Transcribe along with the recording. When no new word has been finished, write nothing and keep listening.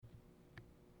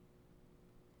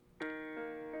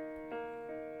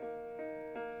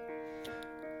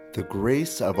The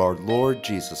grace of our Lord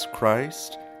Jesus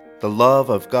Christ, the love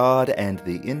of God, and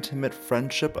the intimate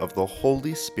friendship of the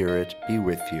Holy Spirit be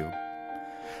with you.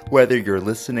 Whether you're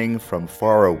listening from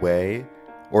far away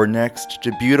or next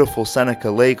to beautiful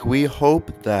Seneca Lake, we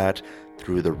hope that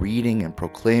through the reading and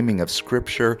proclaiming of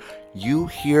Scripture, you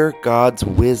hear God's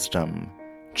wisdom,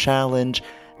 challenge,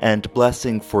 and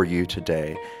blessing for you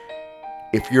today.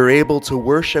 If you're able to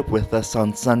worship with us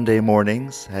on Sunday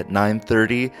mornings at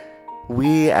 9:30,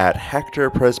 we at Hector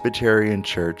Presbyterian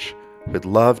Church would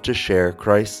love to share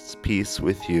Christ's peace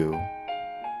with you.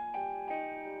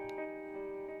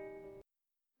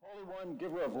 Holy One,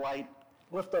 giver of light,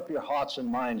 lift up your hearts and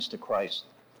minds to Christ,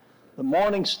 the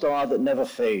morning star that never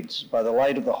fades, by the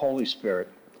light of the Holy Spirit.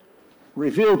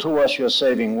 Reveal to us your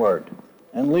saving word,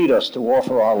 and lead us to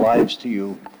offer our lives to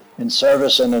you in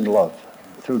service and in love,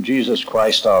 through Jesus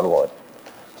Christ our Lord.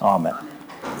 Amen.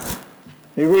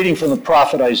 A reading from the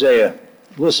prophet Isaiah.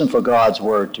 Listen for God's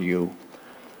word to you.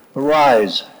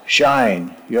 Arise,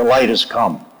 shine, your light has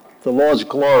come. The Lord's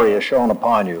glory has shone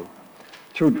upon you.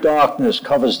 Through darkness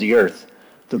covers the earth,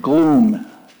 the gloom,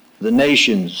 the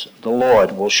nations, the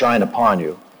Lord will shine upon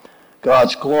you.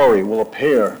 God's glory will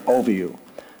appear over you.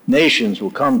 Nations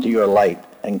will come to your light,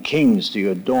 and kings to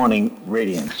your dawning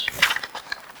radiance.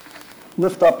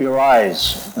 Lift up your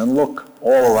eyes and look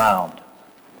all around.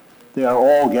 They are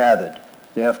all gathered.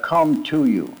 They have come to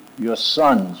you. Your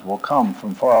sons will come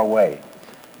from far away.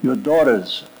 Your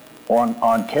daughters on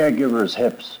caregivers'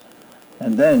 hips.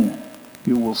 And then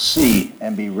you will see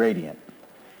and be radiant.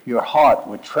 Your heart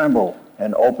will tremble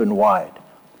and open wide,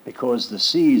 because the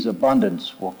sea's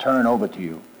abundance will turn over to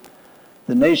you.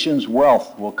 The nation's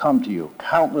wealth will come to you.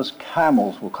 Countless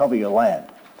camels will cover your land.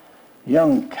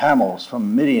 Young camels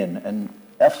from Midian and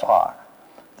Ephah.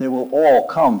 They will all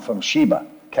come from Sheba,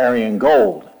 carrying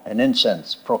gold and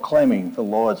incense, proclaiming the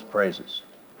Lord's praises.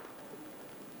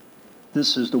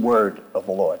 This is the word of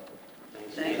the Lord.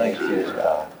 Thanks be to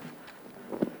God.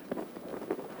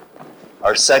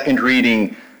 Our second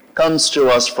reading comes to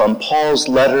us from Paul's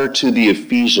letter to the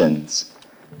Ephesians.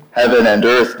 Heaven and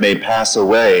earth may pass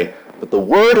away, but the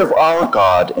word of our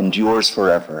God endures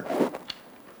forever.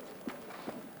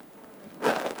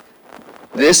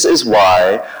 This is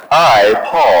why I,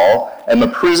 Paul, am a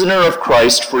prisoner of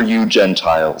Christ for you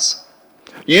Gentiles.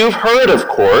 You've heard, of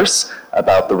course,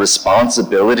 about the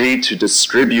responsibility to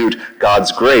distribute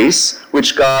God's grace,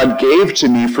 which God gave to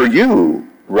me for you,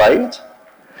 right?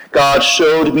 God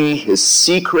showed me his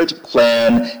secret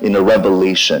plan in a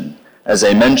revelation, as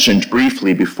I mentioned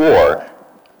briefly before.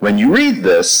 When you read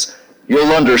this,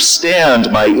 you'll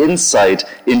understand my insight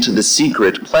into the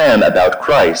secret plan about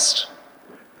Christ.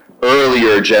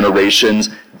 Earlier generations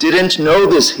didn't know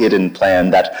this hidden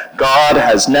plan that God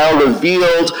has now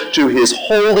revealed to his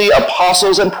holy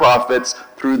apostles and prophets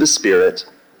through the Spirit.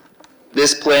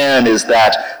 This plan is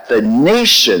that the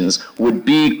nations would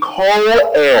be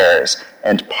co-heirs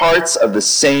and parts of the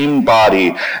same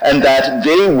body, and that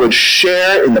they would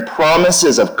share in the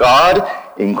promises of God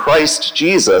in Christ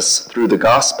Jesus through the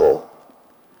gospel.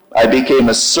 I became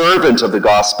a servant of the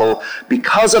gospel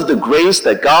because of the grace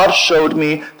that God showed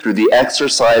me through the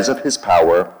exercise of his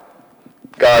power.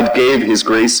 God gave his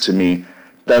grace to me,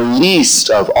 the least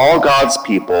of all God's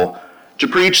people, to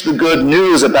preach the good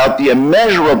news about the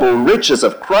immeasurable riches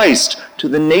of Christ to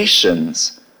the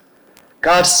nations.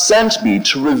 God sent me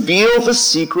to reveal the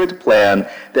secret plan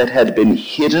that had been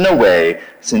hidden away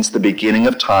since the beginning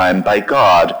of time by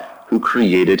God, who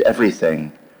created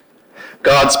everything.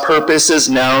 God's purpose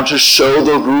is now to show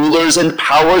the rulers and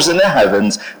powers in the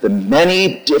heavens the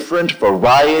many different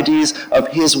varieties of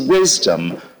his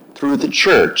wisdom through the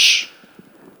church.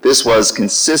 This was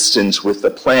consistent with the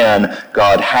plan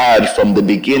God had from the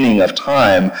beginning of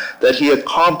time that he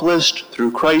accomplished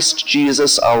through Christ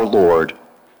Jesus our Lord.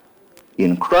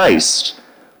 In Christ,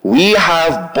 we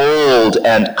have bold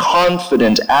and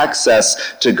confident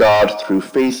access to God through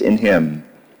faith in him.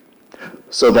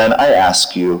 So then I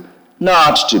ask you,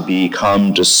 not to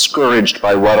become discouraged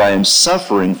by what I am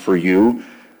suffering for you,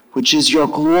 which is your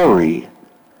glory.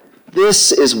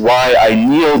 This is why I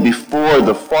kneel before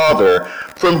the Father,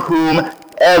 from whom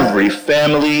every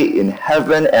family in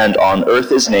heaven and on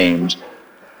earth is named.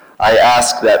 I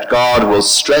ask that God will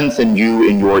strengthen you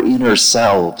in your inner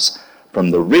selves,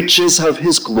 from the riches of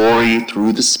his glory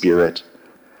through the Spirit.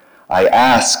 I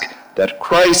ask that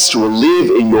Christ will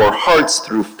live in your hearts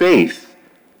through faith.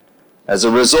 As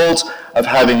a result of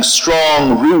having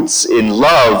strong roots in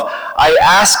love, I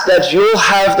ask that you'll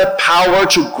have the power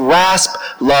to grasp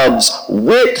love's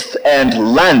width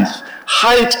and length,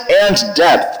 height and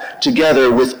depth,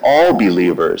 together with all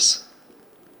believers.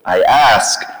 I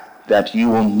ask that you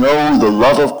will know the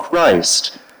love of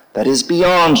Christ that is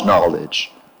beyond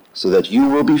knowledge, so that you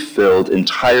will be filled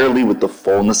entirely with the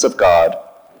fullness of God.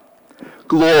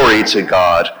 Glory to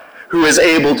God, who is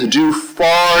able to do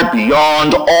far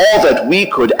beyond all that we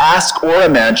could ask or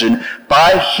imagine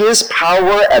by his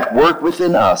power at work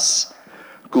within us.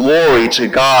 Glory to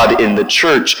God in the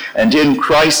church and in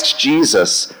Christ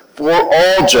Jesus, for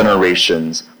all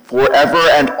generations, forever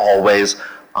and always.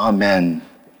 Amen.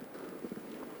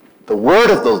 The word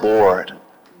of the Lord.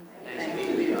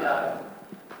 Thanks be to God.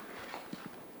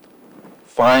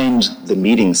 Find the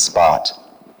meeting spot.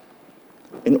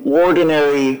 An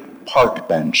ordinary park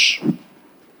bench.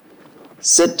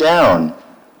 Sit down.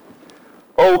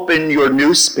 Open your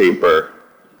newspaper.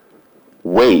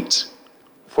 Wait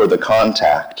for the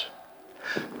contact.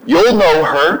 You'll know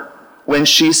her when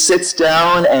she sits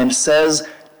down and says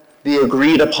the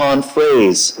agreed upon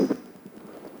phrase,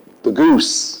 "The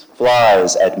goose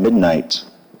flies at midnight."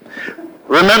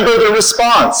 Remember the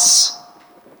response,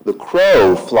 "The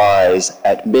crow flies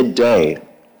at midday."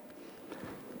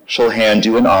 She'll hand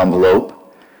you an envelope.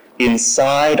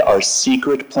 Inside are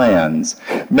secret plans.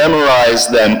 Memorize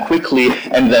them quickly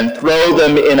and then throw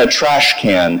them in a trash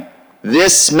can.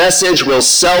 This message will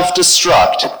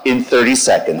self-destruct in 30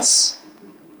 seconds.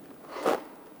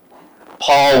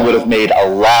 Paul would have made a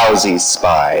lousy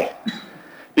spy,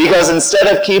 because instead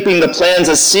of keeping the plans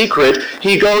a secret,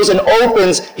 he goes and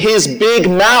opens his big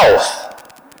mouth.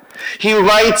 He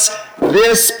writes,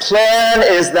 "This plan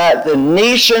is that the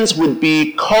nations would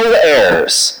be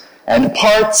co-heirs and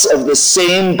parts of the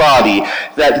same body,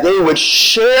 that they would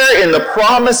share in the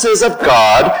promises of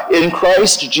God in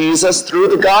Christ Jesus through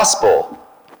the gospel."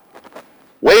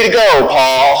 Way to go,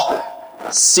 Paul.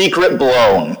 Secret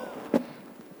blown.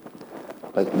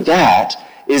 But that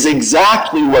is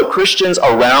exactly what Christians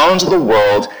around the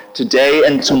world today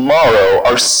and tomorrow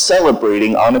are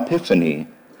celebrating on Epiphany.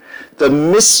 The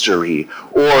mystery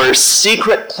or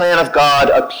secret plan of God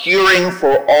appearing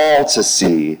for all to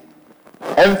see.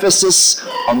 Emphasis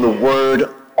on the word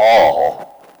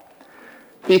all.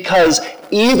 Because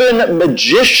even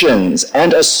magicians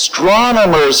and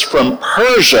astronomers from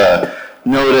Persia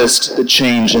noticed the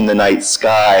change in the night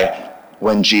sky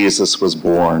when Jesus was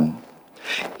born.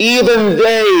 Even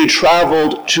they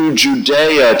traveled to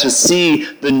Judea to see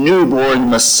the newborn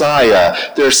Messiah,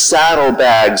 their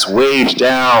saddlebags weighed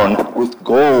down with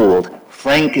gold,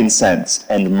 frankincense,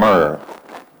 and myrrh.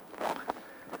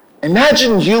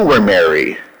 Imagine you were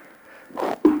Mary.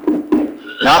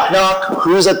 Knock, knock,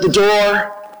 who's at the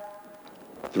door?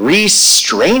 3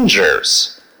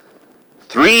 strangers.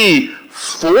 3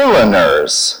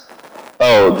 foreigners.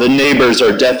 Oh, the neighbors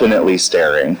are definitely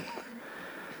staring.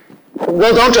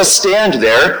 Well, don't just stand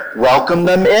there. Welcome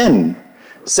them in.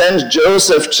 Send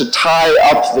Joseph to tie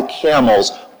up the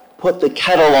camels. Put the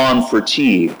kettle on for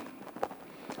tea.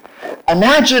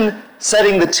 Imagine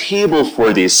setting the table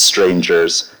for these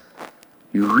strangers.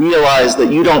 You realize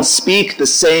that you don't speak the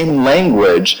same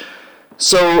language,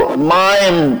 so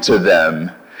mime to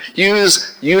them.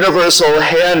 Use universal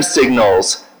hand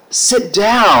signals. Sit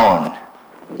down.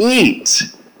 Eat.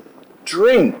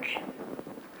 Drink.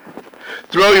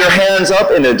 Throw your hands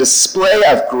up in a display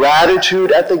of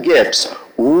gratitude at the gifts.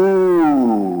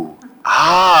 Ooh,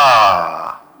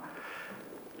 ah.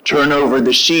 Turn over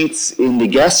the sheets in the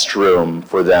guest room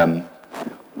for them.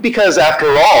 Because after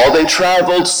all, they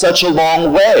traveled such a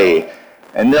long way,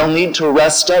 and they'll need to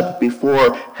rest up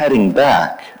before heading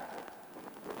back.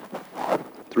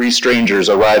 3 strangers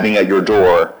arriving at your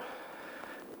door.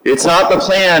 It's not the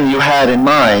plan you had in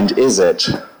mind, is it?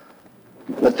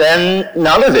 But then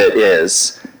none of it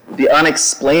is. The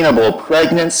unexplainable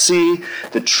pregnancy,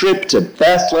 the trip to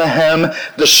Bethlehem,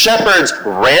 the shepherds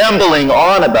rambling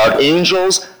on about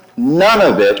angels, none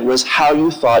of it was how you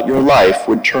thought your life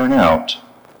would turn out.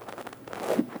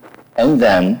 And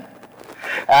then,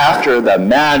 after the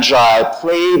Magi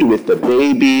played with the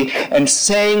baby and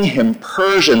sang him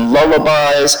Persian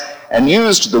lullabies and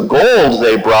used the gold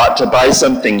they brought to buy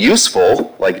something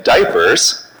useful, like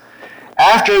diapers,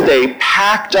 after they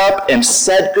packed up and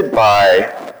said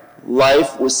goodbye,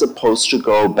 life was supposed to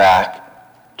go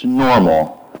back to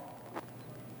normal.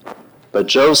 But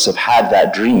Joseph had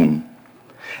that dream,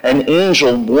 an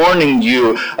angel warning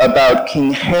you about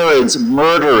King Herod's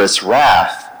murderous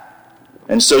wrath.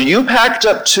 And so you packed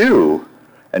up too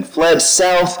and fled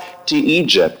south to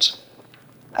Egypt.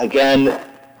 Again,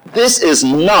 this is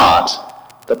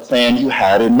not the plan you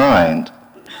had in mind.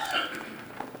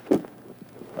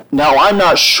 Now, I'm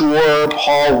not sure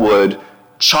Paul would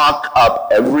chalk up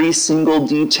every single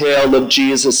detail of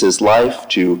Jesus' life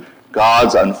to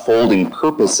God's unfolding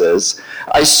purposes,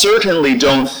 I certainly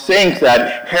don't think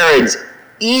that Herod's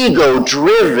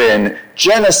ego-driven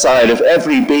genocide of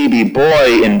every baby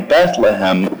boy in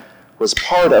Bethlehem was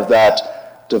part of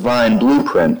that divine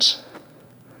blueprint.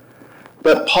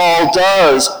 But Paul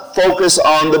does focus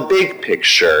on the big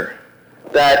picture,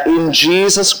 that in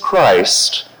Jesus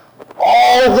Christ,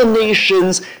 all the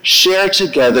nations share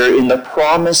together in the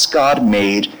promise God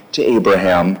made to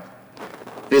Abraham.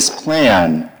 This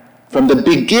plan, from the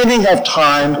beginning of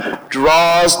time,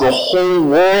 draws the whole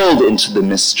world into the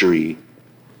mystery.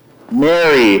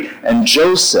 Mary and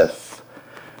Joseph,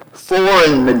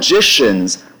 foreign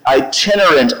magicians,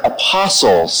 itinerant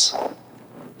apostles,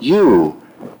 you,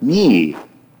 me.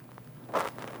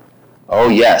 Oh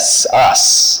yes,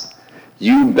 us.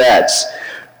 You bet.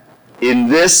 In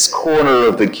this corner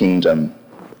of the kingdom,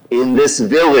 in this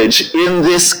village, in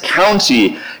this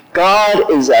county,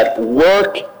 God is at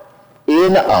work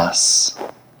in us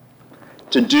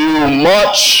to do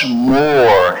much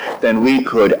more than we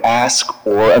could ask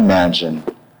or imagine.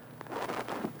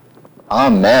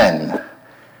 Amen.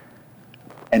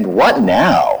 And what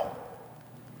now?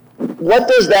 What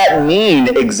does that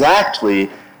mean exactly,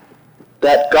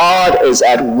 that God is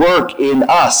at work in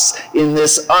us in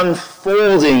this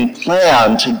unfolding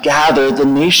plan to gather the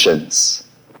nations?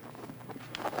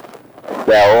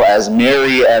 Well, as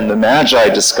Mary and the Magi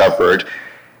discovered,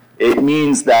 it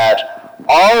means that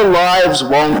our lives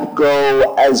won't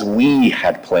go as we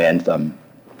had planned them.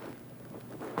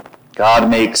 God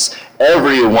makes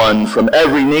everyone from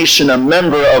every nation a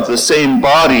member of the same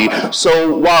body,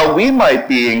 so while we might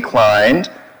be inclined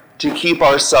to keep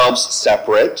ourselves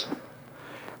separate,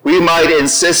 we might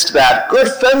insist that good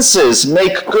fences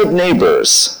make good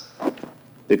neighbors.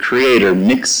 The Creator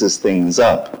mixes things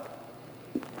up.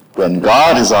 When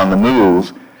God is on the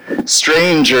move,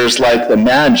 strangers like the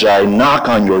Magi knock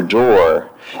on your door.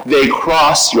 They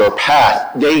cross your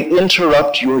path. They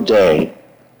interrupt your day.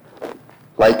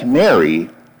 Like Mary,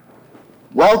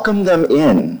 welcome them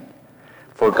in,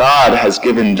 for God has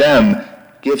given them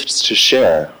gifts to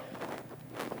share.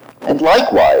 And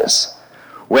likewise,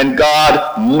 when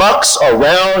God mucks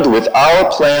around with our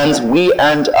plans, we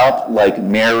end up like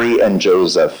Mary and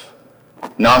Joseph,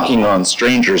 knocking on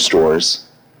strangers' doors.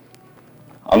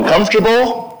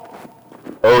 Uncomfortable?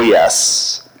 Oh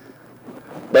yes.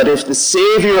 But if the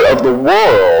Savior of the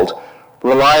world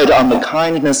relied on the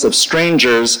kindness of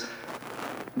strangers,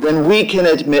 then we can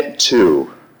admit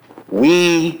too,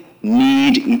 we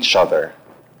need each other.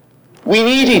 We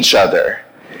need each other,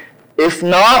 if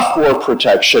not for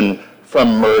protection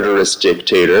from murderous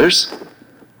dictators,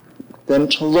 then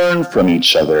to learn from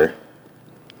each other.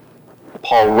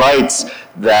 Paul writes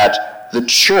that the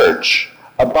church,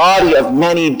 a body of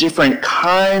many different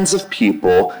kinds of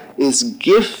people, is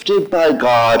gifted by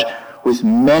God with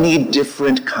many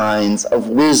different kinds of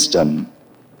wisdom.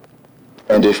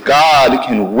 And if God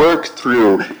can work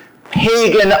through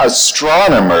pagan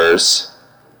astronomers,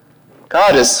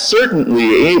 God is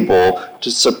certainly able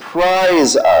to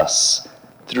surprise us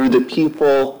through the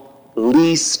people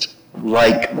least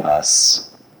like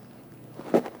us.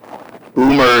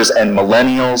 Boomers and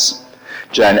millennials,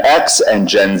 Gen X and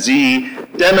Gen Z,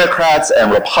 Democrats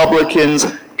and Republicans,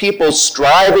 people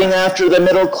striving after the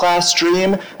middle class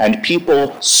dream, and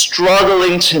people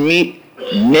struggling to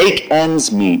make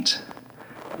ends meet.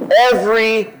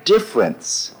 Every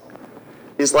difference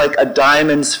is like a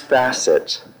diamond's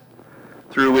facet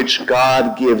through which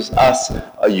God gives us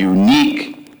a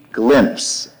unique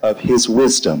glimpse of his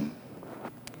wisdom.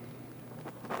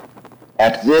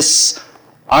 At this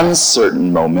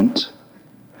uncertain moment,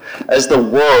 as the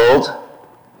world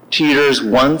teeters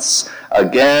once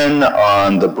again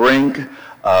on the brink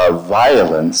of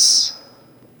violence,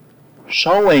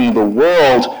 showing the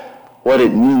world what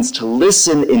it means to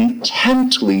listen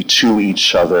intently to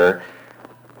each other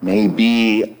may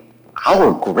be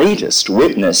our greatest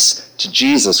witness to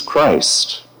Jesus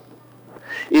Christ.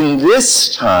 In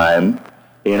this time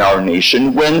in our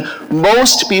nation, when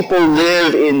most people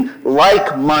live in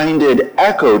like-minded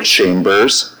echo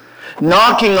chambers,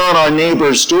 knocking on our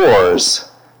neighbors' doors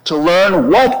to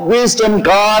learn what wisdom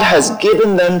God has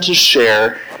given them to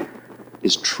share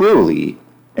is truly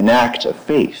an act of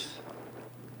faith.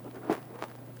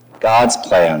 God's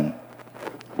plan,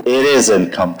 it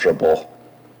isn't comfortable,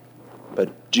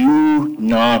 but do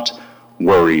not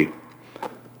worry.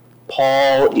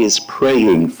 Paul is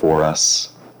praying for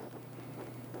us.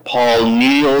 Paul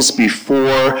kneels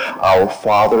before our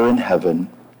Father in heaven,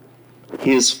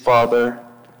 his Father,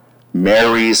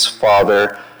 Mary's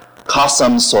father,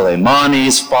 Qasem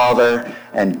Soleimani's father,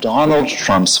 and Donald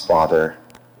Trump's father.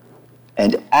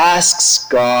 and asks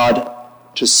God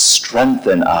to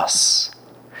strengthen us,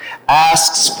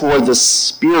 asks for the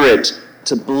Spirit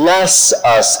to bless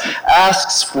us,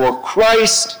 asks for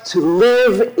Christ to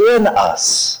live in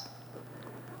us.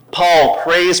 Paul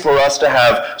prays for us to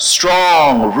have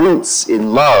strong roots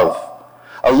in love,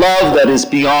 a love that is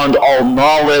beyond all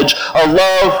knowledge, a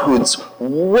love whose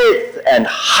width and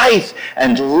height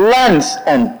and length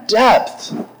and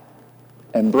depth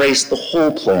embrace the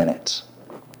whole planet.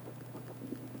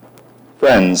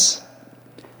 Friends,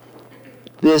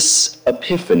 this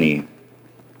Epiphany,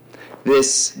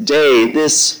 this day,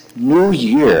 this new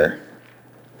year,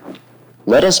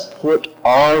 let us put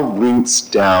our roots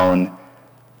down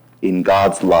in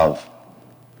God's love.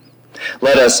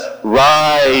 Let us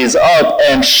rise up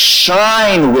and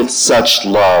shine with such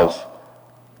love,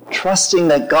 trusting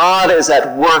that God is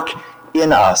at work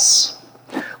in us.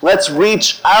 Let's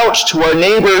reach out to our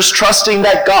neighbors, trusting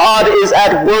that God is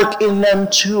at work in them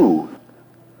too.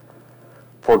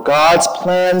 For God's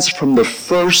plans from the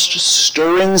first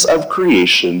stirrings of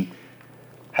creation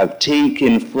have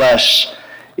taken flesh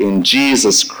in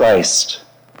Jesus Christ,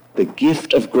 the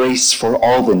gift of grace for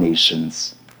all the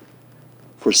nations.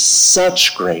 For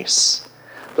such grace,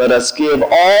 let us give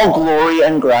all glory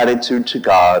and gratitude to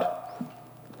God,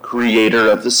 creator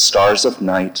of the stars of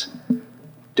night,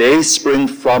 day spring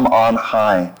from on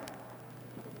high,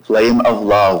 flame of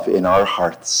love in our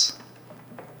hearts.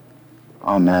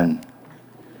 Amen.